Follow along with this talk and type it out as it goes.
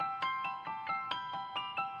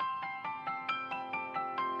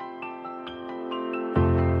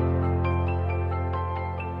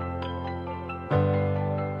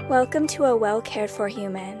Welcome to A Well Cared For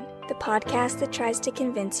Human, the podcast that tries to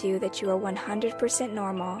convince you that you are 100%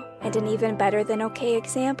 normal and an even better than okay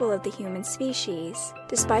example of the human species,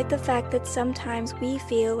 despite the fact that sometimes we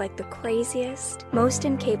feel like the craziest, most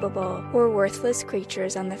incapable, or worthless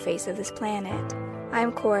creatures on the face of this planet.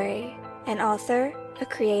 I'm Corey, an author, a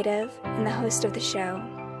creative, and the host of the show.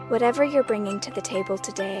 Whatever you're bringing to the table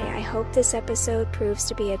today, I hope this episode proves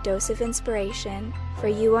to be a dose of inspiration for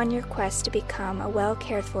you on your quest to become a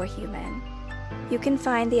well-cared-for human. You can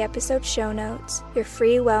find the episode show notes, your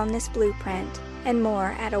free wellness blueprint, and more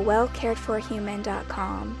at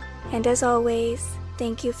awellcaredforhuman.com. And as always,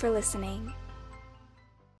 thank you for listening.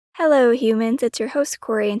 Hello humans, it's your host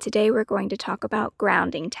Corey, and today we're going to talk about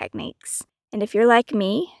grounding techniques. And if you're like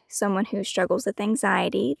me, someone who struggles with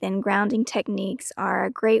anxiety, then grounding techniques are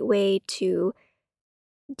a great way to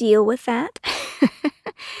deal with that.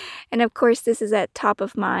 And of course, this is at top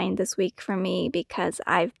of mind this week for me because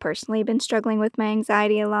I've personally been struggling with my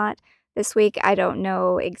anxiety a lot. This week, I don't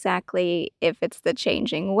know exactly if it's the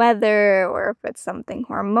changing weather or if it's something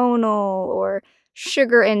hormonal or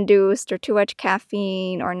sugar-induced or too much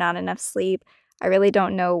caffeine or not enough sleep. I really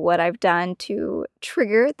don't know what I've done to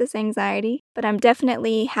trigger this anxiety, but I'm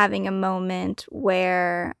definitely having a moment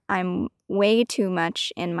where I'm way too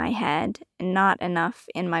much in my head and not enough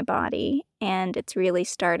in my body, and it's really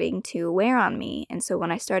starting to wear on me. And so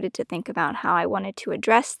when I started to think about how I wanted to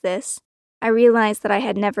address this, I realized that I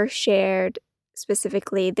had never shared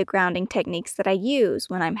specifically the grounding techniques that I use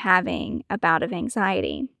when I'm having a bout of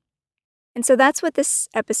anxiety. And so that's what this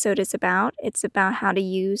episode is about. It's about how to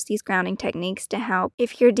use these grounding techniques to help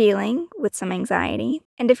if you're dealing with some anxiety.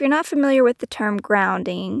 And if you're not familiar with the term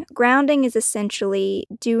grounding is essentially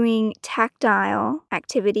doing tactile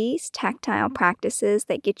activities, tactile practices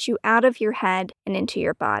that get you out of your head and into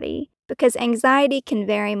your body. Because anxiety can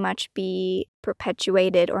very much be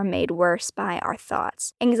perpetuated or made worse by our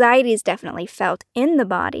thoughts. Anxiety is definitely felt in the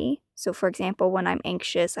body. So for example, when I'm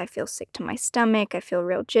anxious, I feel sick to my stomach, I feel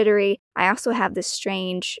real jittery. I also have this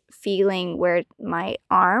strange feeling where my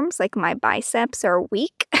arms, like my biceps, are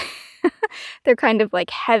weak. They're kind of like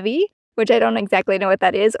heavy, which I don't exactly know what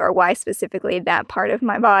that is or why specifically that part of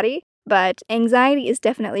my body. But anxiety is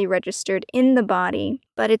definitely registered in the body,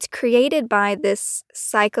 but it's created by this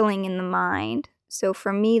cycling in the mind. So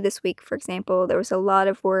for me this week, for example, there was a lot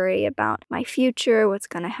of worry about my future, what's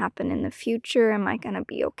going to happen in the future, am I going to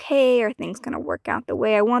be okay, are things going to work out the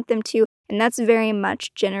way I want them to? And that's very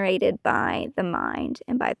much generated by the mind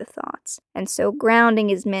and by the thoughts. And so grounding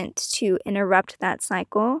is meant to interrupt that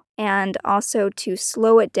cycle and also to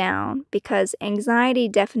slow it down because anxiety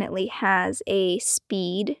definitely has a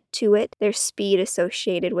speed to it. There's speed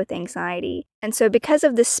associated with anxiety. And so because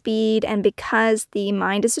of the speed and because the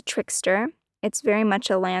mind is a trickster, it's very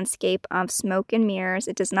much a landscape of smoke and mirrors.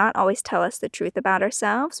 It does not always tell us the truth about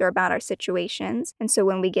ourselves or about our situations. And so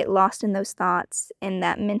when we get lost in those thoughts, in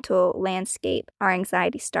that mental landscape, our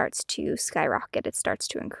anxiety starts to skyrocket. It starts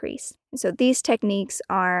to increase. And so these techniques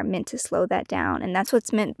are meant to slow that down. And that's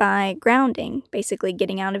what's meant by grounding, basically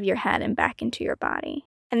getting out of your head and back into your body.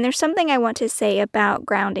 And there's something I want to say about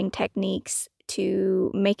grounding techniques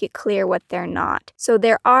to make it clear what they're not. So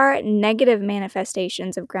there are negative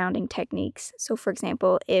manifestations of grounding techniques. So for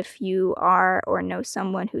example, if you are or know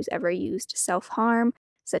someone who's ever used self-harm,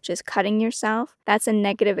 such as cutting yourself, that's a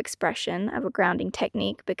negative expression of a grounding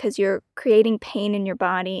technique because you're creating pain in your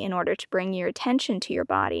body in order to bring your attention to your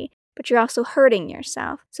body, but you're also hurting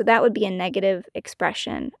yourself. So that would be a negative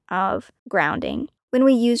expression of grounding. When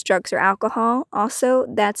we use drugs or alcohol, also,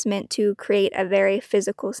 that's meant to create a very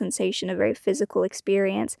physical sensation, a very physical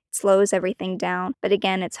experience. It slows everything down. But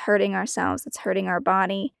again, it's hurting ourselves, it's hurting our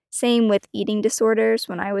body. Same with eating disorders.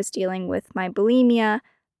 When I was dealing with my bulimia,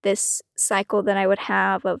 this cycle that I would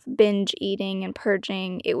have of binge eating and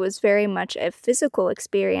purging, it was very much a physical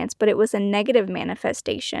experience, but it was a negative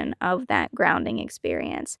manifestation of that grounding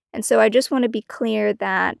experience. And so I just want to be clear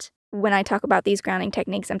that when I talk about these grounding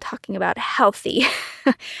techniques, I'm talking about healthy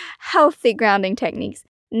grounding techniques,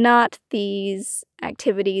 not these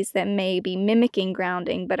activities that may be mimicking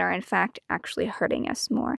grounding, but are in fact actually hurting us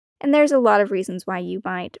more. And there's a lot of reasons why you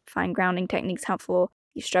might find grounding techniques helpful.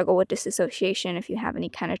 You struggle with disassociation, if you have any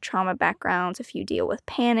kind of trauma backgrounds, if you deal with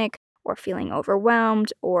panic or feeling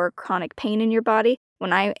overwhelmed or chronic pain in your body.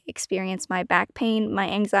 When I experience my back pain, my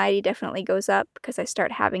anxiety definitely goes up because I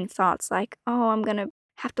start having thoughts like, oh, I'm going to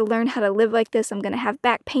have to learn how to live like this. I'm going to have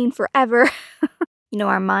back pain forever.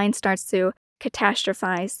 Our mind starts to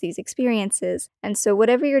catastrophize these experiences. And so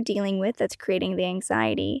whatever you're dealing with that's creating the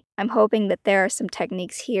anxiety, I'm hoping that there are some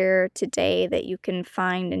techniques here today that you can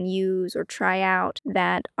find and use or try out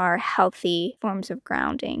that are healthy forms of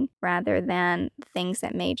grounding rather than things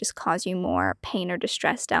that may just cause you more pain or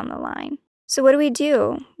distress down the line. So what do we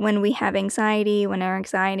do when we have anxiety, when our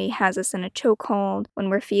anxiety has us in a chokehold, when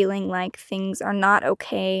we're feeling like things are not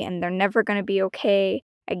okay and they're never going to be okay?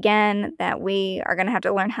 Again, that we are going to have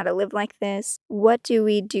to learn how to live like this. What do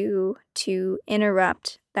we do to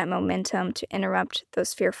interrupt that momentum, to interrupt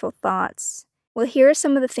those fearful thoughts? Well, here are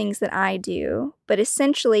some of the things that I do, but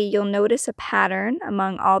essentially you'll notice a pattern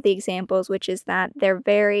among all the examples, which is that they're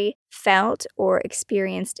very felt or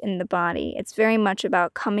experienced in the body. It's very much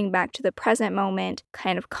about coming back to the present moment,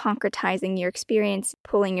 kind of concretizing your experience,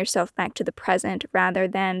 pulling yourself back to the present rather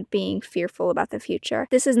than being fearful about the future.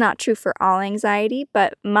 This is not true for all anxiety,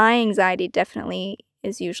 but my anxiety definitely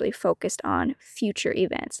is usually focused on future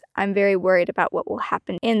events. I'm very worried about what will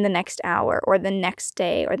happen in the next hour or the next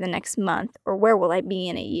day or the next month or where will I be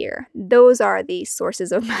in a year. Those are the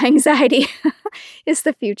sources of my anxiety, is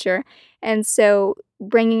the future. And so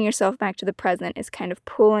bringing yourself back to the present is kind of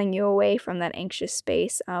pulling you away from that anxious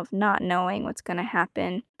space of not knowing what's going to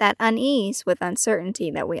happen, that unease with uncertainty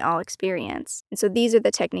that we all experience. And so these are the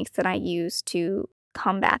techniques that I use to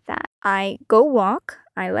combat that. I go walk.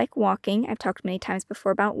 I like walking. I've talked many times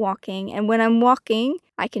before about walking. And when I'm walking,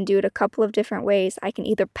 I can do it a couple of different ways. I can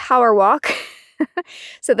either power walk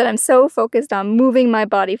so that I'm so focused on moving my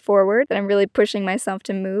body forward that I'm really pushing myself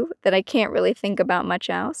to move that I can't really think about much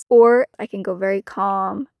else. Or I can go very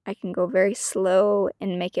calm. I can go very slow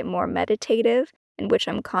and make it more meditative, in which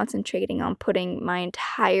I'm concentrating on putting my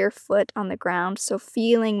entire foot on the ground, so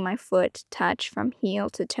feeling my foot touch from heel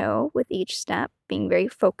to toe with each step, being very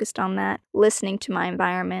focused on that, listening to my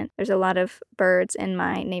environment. There's a lot of birds in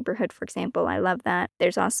my neighborhood, for example. I love that.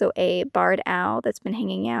 There's also a barred owl that's been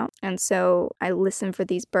hanging out, and so I listen for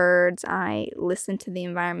these birds. I listen to the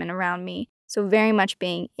environment around me. So very much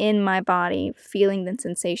being in my body, feeling the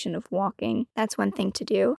sensation of walking. That's one thing to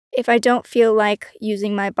do. If I don't feel like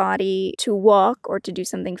using my body to walk or to do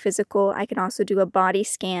something physical, I can also do a body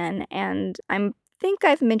scan. And I think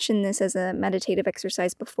I've mentioned this as a meditative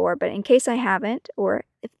exercise before, but in case I haven't, or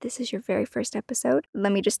if this is your very first episode,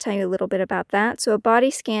 let me just tell you a little bit about that. So a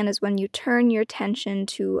body scan is when you turn your attention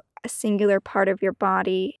to a singular part of your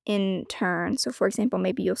body in turn. So for example,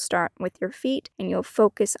 maybe you'll start with your feet and you'll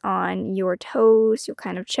focus on your toes. You'll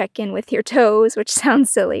kind of check in with your toes, which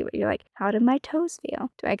sounds silly, but you're like, how do my toes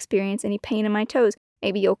feel? Do I experience any pain in my toes?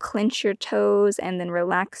 Maybe you'll clench your toes and then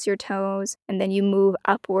relax your toes, and then you move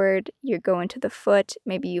upward. You go into the foot.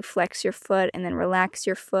 Maybe you flex your foot and then relax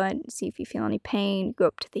your foot. See if you feel any pain. Go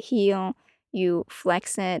up to the heel. You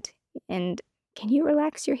flex it, and can you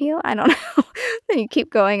relax your heel? I don't know. Then you keep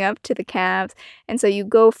going up to the calves. And so you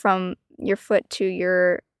go from your foot to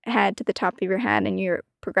your head to the top of your head, and you're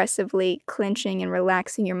progressively clenching and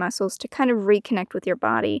relaxing your muscles to kind of reconnect with your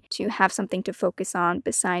body, to have something to focus on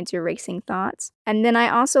besides your racing thoughts. And then I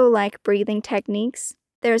also like breathing techniques.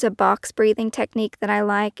 There's a box breathing technique that I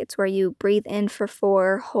like. It's where you breathe in for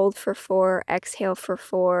 4, hold for 4, exhale for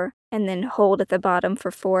 4, and then hold at the bottom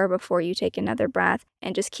for 4 before you take another breath.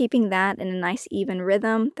 And just keeping that in a nice even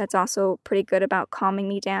rhythm, that's also pretty good about calming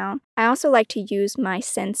me down. I also like to use my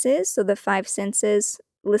senses, so the 5 senses,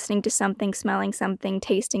 listening to something, smelling something,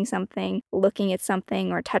 tasting something, looking at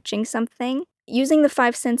something, or touching something. Using the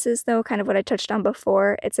 5 senses, though, kind of what I touched on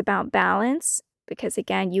before, it's about balance. Because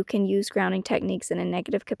again, you can use grounding techniques in a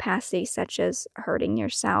negative capacity, such as hurting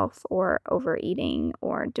yourself or overeating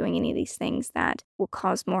or doing any of these things that will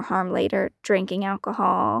cause more harm later, drinking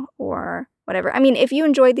alcohol or whatever. I mean, if you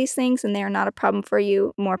enjoy these things and they are not a problem for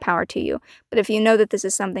you, more power to you. But if you know that this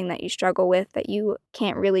is something that you struggle with, that you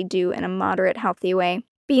can't really do in a moderate, healthy way,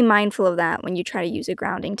 be mindful of that when you try to use a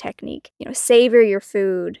grounding technique. Savor your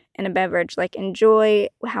food and a beverage. Like, enjoy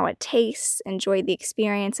how it tastes, enjoy the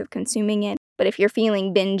experience of consuming it. But if you're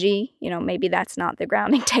feeling bingy, maybe that's not the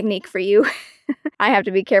grounding technique for you. I have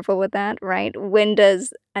to be careful with that, right? When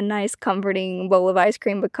does a nice comforting bowl of ice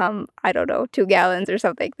cream become, 2 gallons or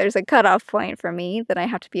something? There's a cutoff point for me that I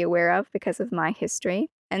have to be aware of because of my history.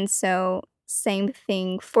 And so same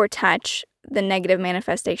thing for touch, the negative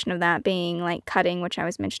manifestation of that being like cutting, which I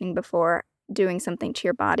was mentioning before, doing something to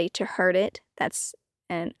your body to hurt it. That's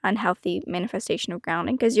an unhealthy manifestation of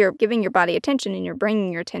grounding because you're giving your body attention and you're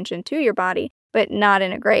bringing your attention to your body, but not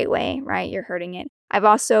in a great way, right? You're hurting it. I've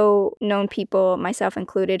also known people, myself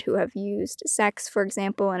included, who have used sex, for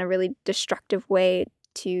example, in a really destructive way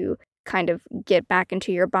to kind of get back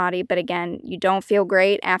into your body. But again, you don't feel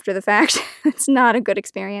great after the fact. It's not a good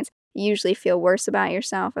experience. you usually feel worse about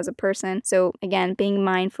yourself as a person. So again, being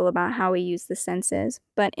mindful about how we use the senses,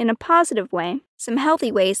 but in a positive way. Some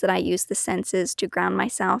healthy ways that I use the senses to ground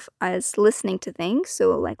myself is listening to things.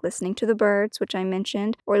 So like listening to the birds, which I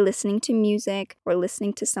mentioned, or listening to music, or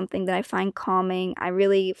listening to something that I find calming. I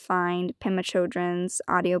really find Pema Chodron's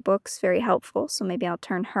audiobooks very helpful. So maybe I'll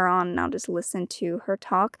turn her on and I'll just listen to her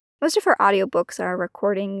talk. Most of her audiobooks are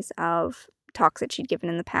recordings of talks that she'd given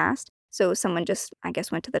in the past. So someone just, I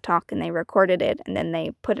guess, went to the talk and they recorded it and then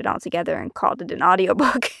they put it all together and called it an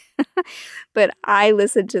audiobook. But I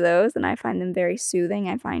listen to those and I find them very soothing.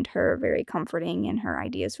 I find her very comforting and her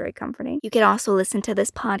ideas very comforting. You could also listen to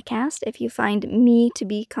this podcast if you find me to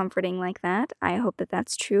be comforting like that. I hope that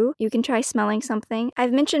that's true. You can try smelling something.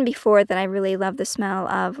 I've mentioned before that I really love the smell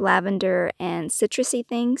of lavender and citrusy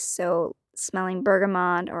things. So smelling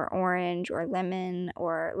bergamot or orange or lemon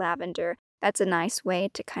or lavender. That's a nice way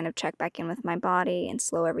to kind of check back in with my body and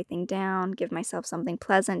slow everything down, give myself something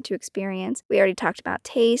pleasant to experience. We already talked about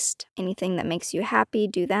taste. Anything that makes you happy,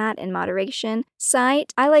 do that in moderation.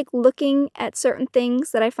 Sight, I like looking at certain things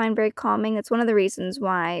that I find very calming. That's one of the reasons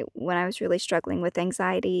why when I was really struggling with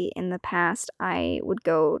anxiety in the past, I would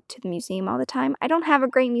go to the museum all the time. I don't have a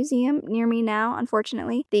great museum near me now,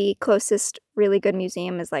 unfortunately. The closest really good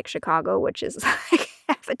museum is like Chicago, which is like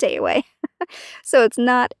half a day away. So it's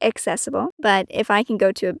not accessible, but if I can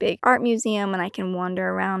go to a big art museum and I can wander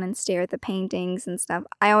around and stare at the paintings and stuff,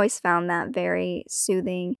 I always found that very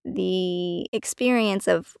soothing. The experience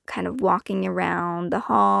of kind of walking around the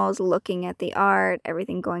halls, looking at the art,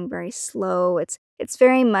 everything going very slow, it's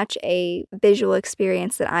very much a visual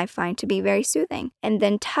experience that I find to be very soothing. And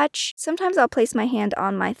then touch, sometimes I'll place my hand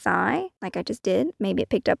on my thigh, like I just did. Maybe it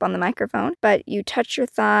picked up on the microphone, but you touch your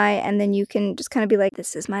thigh and then you can just kind of be like,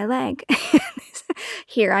 this is my leg.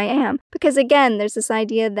 Here I am. Because again, there's this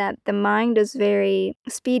idea that the mind is very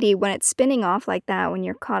speedy when it's spinning off like that, when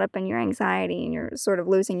you're caught up in your anxiety and you're sort of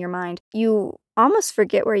losing your mind. You almost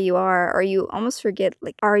forget where you are, or you almost forget,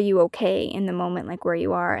 like, are you okay in the moment, like where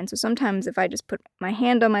you are? And so sometimes if I just put my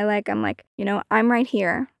hand on my leg, I'm like, I'm right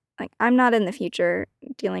here. Like, I'm not in the future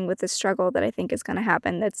dealing with this struggle that I think is going to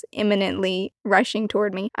happen that's imminently rushing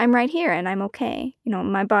toward me. I'm right here and I'm okay.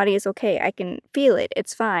 My body is okay. I can feel it.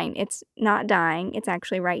 It's fine. It's not dying. It's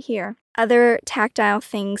actually right here. Other tactile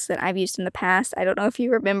things that I've used in the past, I don't know if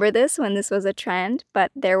you remember this when this was a trend,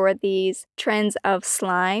 but there were these trends of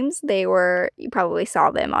slimes. You probably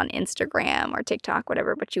saw them on Instagram or TikTok,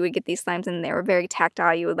 whatever, but you would get these slimes and they were very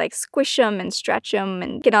tactile. You would like squish them and stretch them,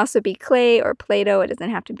 and it can also be clay or Play-Doh. It doesn't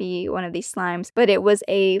have to be one of these slimes, but it was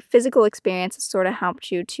a physical experience that sort of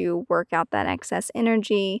helped you to work out that excess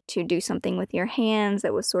energy, to do something with your hands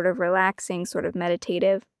that was sort of relaxing, sort of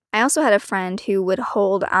meditative. I also had a friend who would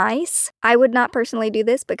hold ice. I would not personally do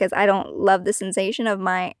this because I don't love the sensation of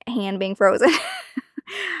my hand being frozen.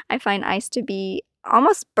 I find ice to be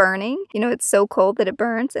almost burning. It's so cold that it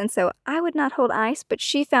burns, and so I would not hold ice, but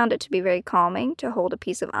she found it to be very calming to hold a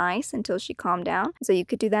piece of ice until she calmed down. So you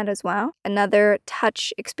could do that as well. Another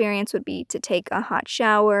touch experience would be to take a hot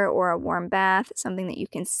shower or a warm bath, something that you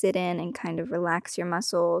can sit in and kind of relax your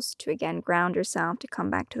muscles to, again, ground yourself, to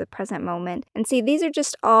come back to the present moment. And see, these are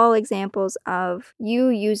just all examples of you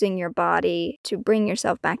using your body to bring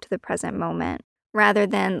yourself back to the present moment, rather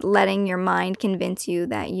than letting your mind convince you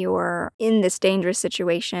that you're in this dangerous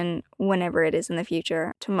situation whenever it is in the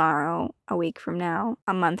future, tomorrow, a week from now,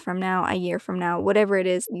 a month from now, a year from now, whatever it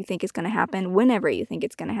is you think is going to happen, whenever you think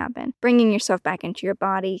it's going to happen. Bringing yourself back into your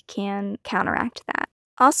body can counteract that.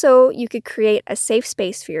 Also, you could create a safe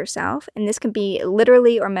space for yourself, and this can be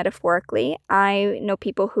literally or metaphorically. I know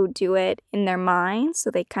people who do it in their minds,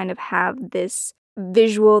 so they kind of have this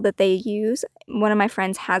visual that they use. One of my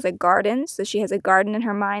friends has a garden, so she has a garden in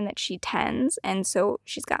her mind that she tends, and so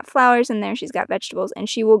she's got flowers in there, she's got vegetables, and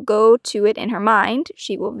she will go to it in her mind.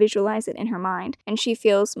 She will visualize it in her mind, and she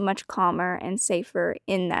feels much calmer and safer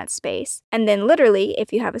in that space. And then literally,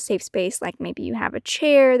 if you have a safe space, like maybe you have a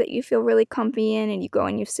chair that you feel really comfy in, and you go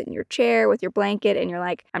and you sit in your chair with your blanket, and you're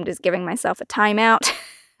like, I'm just giving myself a timeout.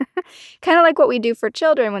 Kind of like what we do for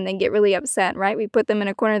children when they get really upset, right? We put them in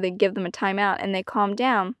a corner, they give them a timeout, and they calm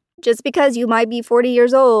down. Just because you might be 40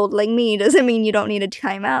 years old like me doesn't mean you don't need a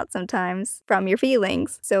timeout sometimes from your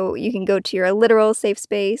feelings. So you can go to your literal safe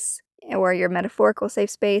space or your metaphorical safe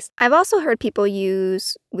space. I've also heard people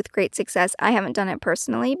use with great success. I haven't done it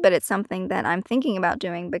personally, but it's something that I'm thinking about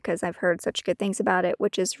doing because I've heard such good things about it,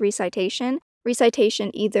 which is recitation.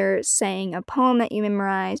 Recitation, either saying a poem that you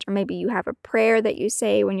memorized, or maybe you have a prayer that you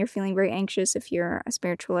say when you're feeling very anxious if you're a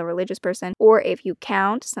spiritual or religious person, or if you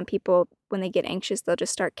count. Some people when they get anxious, they'll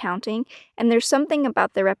just start counting. And there's something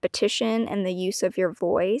about the repetition and the use of your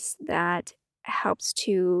voice that helps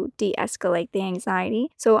to de-escalate the anxiety.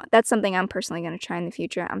 So that's something I'm personally going to try in the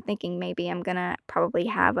future. I'm thinking maybe I'm going to probably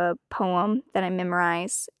have a poem that I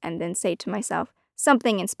memorize and then say to myself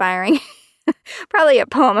something inspiring. Probably a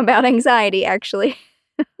poem about anxiety, actually.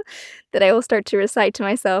 That I will start to recite to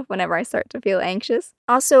myself whenever I start to feel anxious.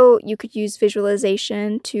 Also, you could use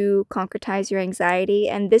visualization to concretize your anxiety,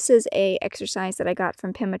 and this is a exercise that I got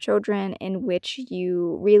from Pema Chodron in which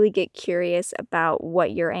you really get curious about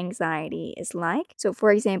what your anxiety is like. So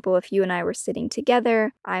for example, if you and I were sitting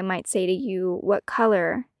together, I might say to you, what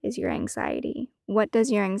color is your anxiety? What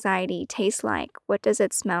does your anxiety taste like? What does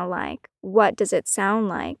it smell like? What does it sound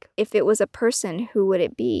like? If it was a person, who would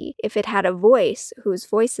it be? If it had a voice, whose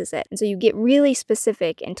voice is it? And so you get really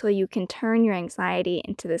specific until you can turn your anxiety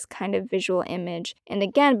into this kind of visual image. And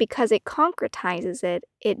again, because it concretizes it,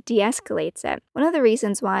 it de-escalates it. One of the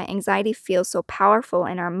reasons why anxiety feels so powerful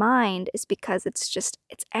in our mind is because it's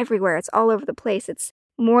everywhere. It's all over the place. It's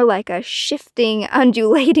more like a shifting,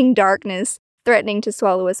 undulating darkness threatening to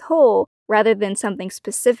swallow us whole, rather than something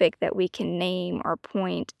specific that we can name or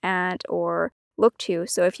point at or look to.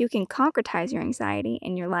 So if you can concretize your anxiety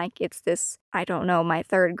and you're like, it's this, I don't know, my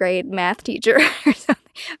third grade math teacher or something,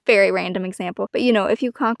 very random example. But if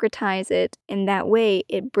you concretize it in that way,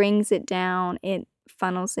 it brings it down, it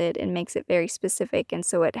funnels it and makes it very specific. And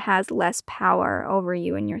so it has less power over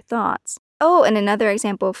you and your thoughts. Oh, and another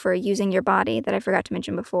example for using your body that I forgot to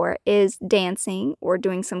mention before is dancing or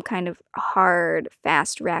doing some kind of hard,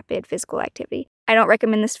 fast, rapid physical activity. I don't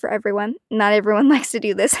recommend this for everyone. Not everyone likes to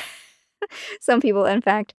do this. Some people, in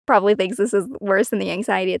fact, probably thinks this is worse than the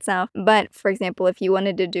anxiety itself. But, for example, if you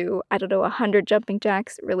wanted to do, 100 jumping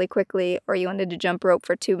jacks really quickly, or you wanted to jump rope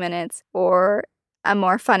for 2 minutes, or a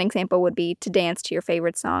more fun example would be to dance to your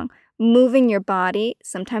favorite song. Moving your body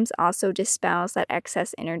sometimes also dispels that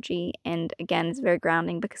excess energy, and again, it's very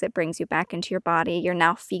grounding because it brings you back into your body. You're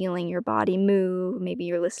now feeling your body move. Maybe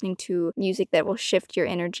you're listening to music that will shift your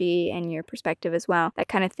energy and your perspective as well, that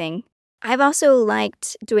kind of thing. I've also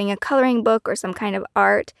liked doing a coloring book or some kind of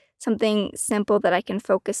art, something simple that I can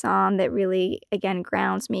focus on that really, again,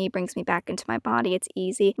 grounds me, brings me back into my body. It's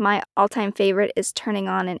easy. My all-time favorite is turning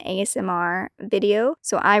on an ASMR video.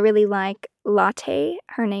 So I really like Latte.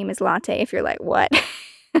 Her name is Latte, if you're like, what?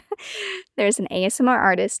 There's an ASMR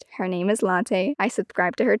artist. Her name is Latte. I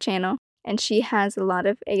subscribe to her channel, and she has a lot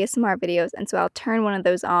of ASMR videos. And so I'll turn one of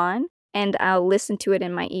those on, and I'll listen to it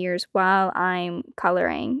in my ears while I'm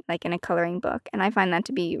coloring, like in a coloring book. And I find that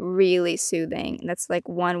to be really soothing. That's like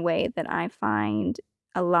one way that I find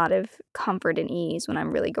a lot of comfort and ease when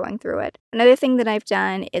I'm really going through it. Another thing that I've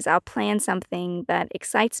done is I'll plan something that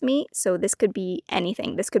excites me. So this could be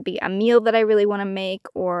anything. This could be a meal that I really want to make,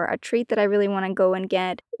 or a treat that I really want to go and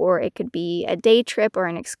get, or it could be a day trip or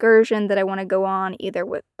an excursion that I want to go on, either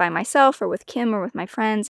by myself or with Kim or with my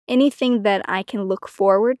friends. Anything that I can look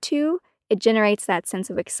forward to, it generates that sense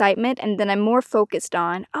of excitement, and then I'm more focused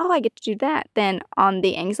on, I get to do that, than on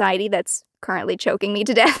the anxiety that's currently choking me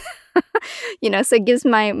to death. So it gives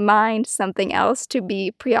my mind something else to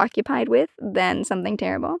be preoccupied with than something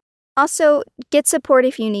terrible. Also, get support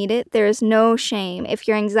if you need it. There is no shame. If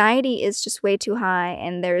your anxiety is just way too high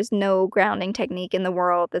and there's no grounding technique in the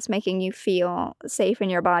world that's making you feel safe in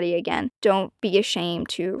your body again, don't be ashamed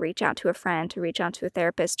to reach out to a friend, to reach out to a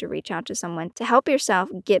therapist, to reach out to someone to help yourself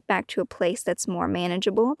get back to a place that's more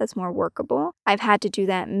manageable, that's more workable. I've had to do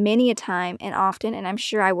that many a time and often, and I'm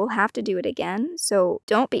sure I will have to do it again. So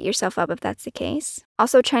don't beat yourself up if that's the case.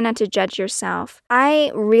 Also, try not to judge yourself.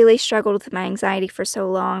 I really struggled with my anxiety for so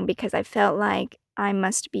long because I felt like I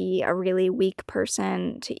must be a really weak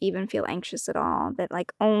person to even feel anxious at all, that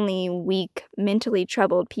like only weak, mentally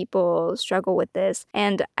troubled people struggle with this.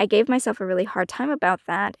 And I gave myself a really hard time about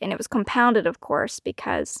that. And it was compounded, of course,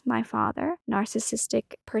 because my father,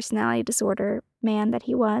 narcissistic personality disorder man that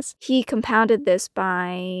he was, he compounded this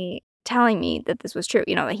by telling me that this was true.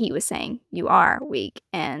 That he was saying, you are weak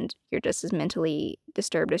and you're just as mentally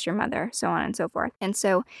disturbed as your mother, so on and so forth. And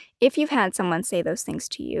so if you've had someone say those things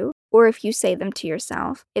to you, or if you say them to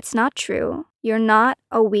yourself, it's not true. You're not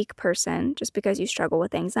a weak person just because you struggle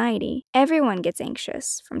with anxiety. Everyone gets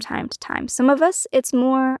anxious from time to time. Some of us, it's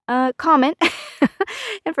more common,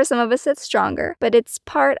 and for some of us, it's stronger. But it's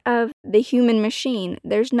part of the human machine.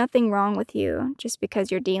 There's nothing wrong with you just because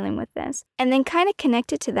you're dealing with this. And then kind of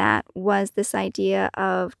connected to that was this idea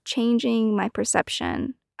of changing my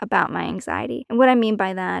perception about my anxiety. And what I mean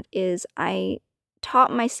by that is I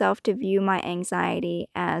taught myself to view my anxiety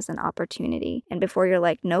as an opportunity. And before you're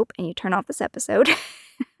like, nope, and you turn off this episode,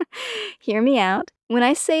 Hear me out. When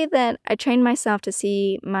I say that I trained myself to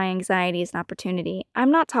see my anxiety as an opportunity,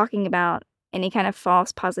 I'm not talking about any kind of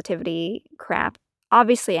false positivity crap.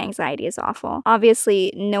 Obviously, anxiety is awful.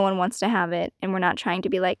 Obviously, no one wants to have it, and we're not trying to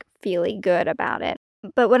be like feely good about it.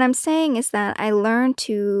 But what I'm saying is that I learned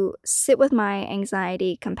to sit with my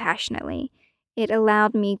anxiety compassionately. It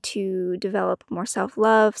allowed me to develop more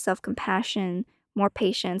self-love, self-compassion, more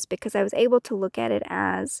patience, because I was able to look at it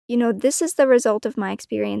as, this is the result of my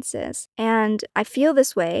experiences. And I feel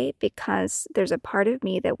this way because there's a part of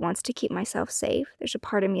me that wants to keep myself safe. There's a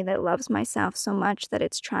part of me that loves myself so much that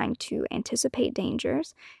it's trying to anticipate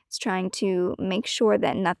dangers. It's trying to make sure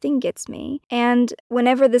that nothing gets me. And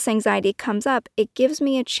whenever this anxiety comes up, it gives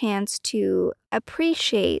me a chance to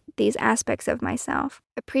appreciate these aspects of myself,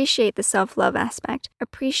 appreciate the self-love aspect,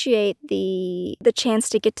 appreciate the chance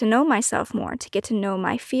to get to know myself more, to get to know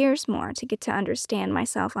my fears more, to get to understand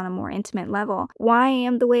myself on a more intimate level, why I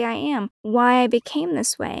am the way I am, why I became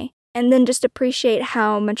this way. And then just appreciate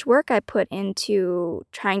how much work I put into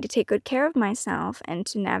trying to take good care of myself and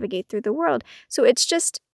to navigate through the world. So it's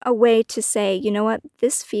just a way to say, you know what,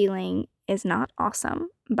 this feeling is not awesome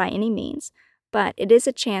by any means, but it is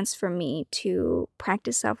a chance for me to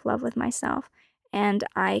practice self-love with myself, and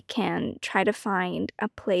I can try to find a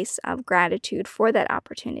place of gratitude for that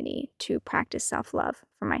opportunity to practice self-love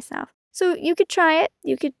for myself. So you could try it.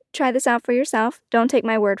 You could try this out for yourself. Don't take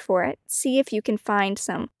my word for it. See if you can find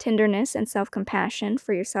some tenderness and self-compassion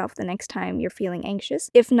for yourself the next time you're feeling anxious.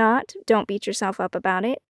 If not, don't beat yourself up about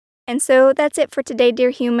it. And so that's it for today,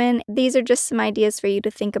 dear human. These are just some ideas for you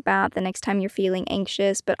to think about the next time you're feeling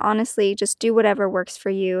anxious, but honestly, just do whatever works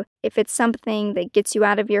for you. If it's something that gets you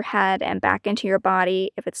out of your head and back into your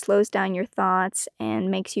body, if it slows down your thoughts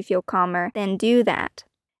and makes you feel calmer, then do that.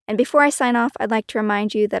 And before I sign off, I'd like to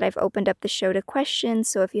remind you that I've opened up the show to questions,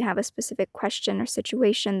 so if you have a specific question or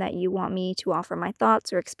situation that you want me to offer my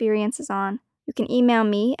thoughts or experiences on, you can email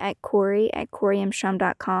me at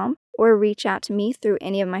Corey@CoreyMShrum.com or reach out to me through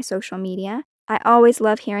any of my social media. I always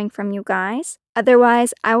love hearing from you guys.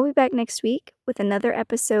 Otherwise, I will be back next week with another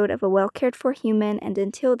episode of A Well Cared For Human, and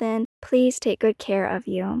until then, please take good care of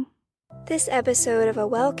you. This episode of A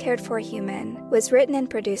Well Cared For Human was written and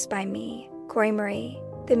produced by me, Corey Marie.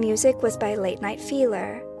 The music was by Late Night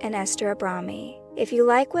Feeler and Esther Abrami. If you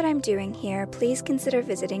like what I'm doing here, please consider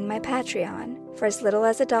visiting my Patreon. For as little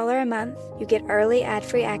as $1 a month, you get early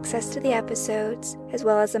ad-free access to the episodes, as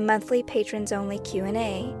well as a monthly patrons-only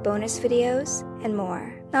Q&A, bonus videos, and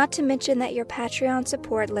more. Not to mention that your Patreon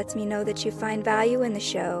support lets me know that you find value in the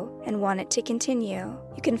show and want it to continue.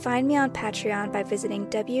 You can find me on Patreon by visiting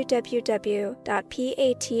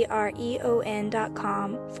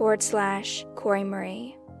www.patreon.com/Corey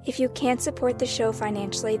Marie. If you can't support the show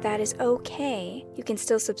financially, that is okay. You can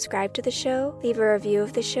still subscribe to the show, leave a review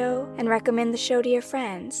of the show, and recommend the show to your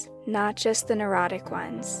friends, not just the neurotic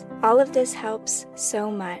ones. All of this helps so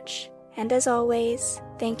much. And as always,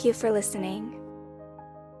 thank you for listening.